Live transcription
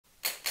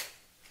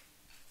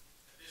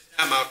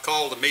I'll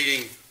call the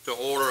meeting to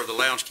order of the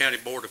Lowndes County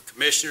Board of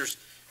Commissioners.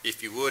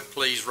 If you would,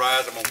 please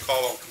rise. I'm going to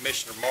call on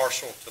Commissioner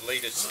Marshall to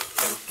lead us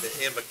in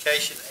the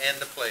invocation and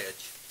the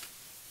pledge.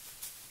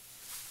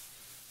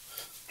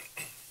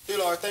 Dear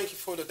Lord, thank you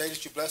for the day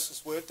that you blessed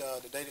us with,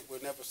 the day that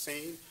we've never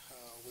seen.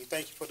 We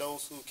thank you for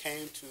those who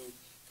came to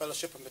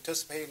fellowship and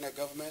participate in their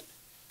government.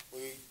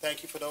 We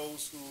thank you for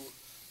those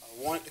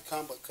who wanted to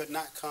come but could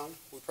not come.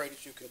 We pray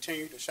that you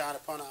continue to shine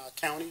upon our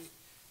county,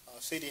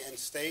 city, and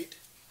state.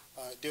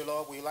 Dear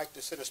Lord, we like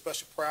to send a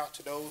special prayer out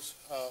to those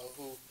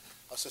who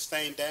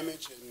sustained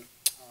damage and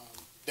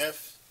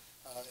death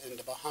in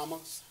the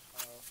Bahamas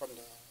from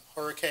the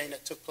hurricane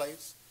that took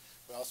place.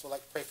 We also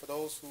like to pray for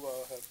those who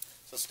have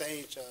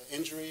sustained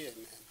injury and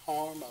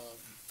harm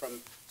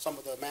from some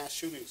of the mass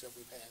shootings that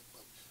we've had.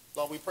 But,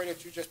 Lord, we pray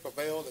that you just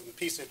prevail and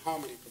peace and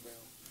harmony prevail.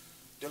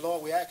 Dear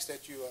Lord, we ask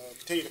that you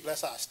continue to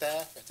bless our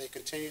staff as they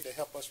continue to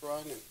help us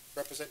run and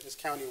represent this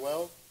county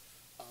well.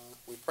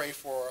 We pray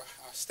for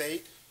our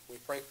state. We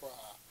pray for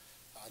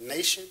our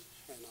nation.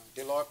 And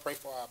dear Lord, pray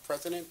for our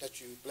president that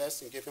you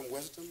bless and give him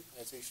wisdom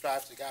as he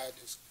strives to guide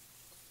this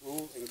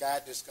rule and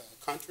guide this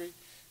country.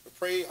 We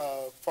pray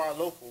for our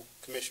local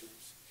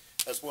commissioners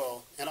as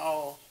well. And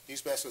all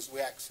these blessings we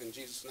ask in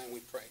Jesus' name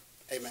we pray.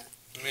 Amen.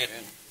 Amen.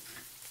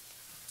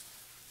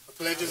 I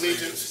pledge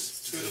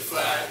allegiance to the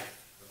flag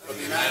of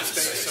the United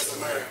States of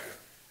America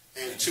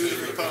and to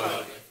the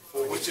republic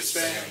for which it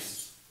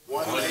stands,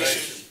 one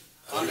nation,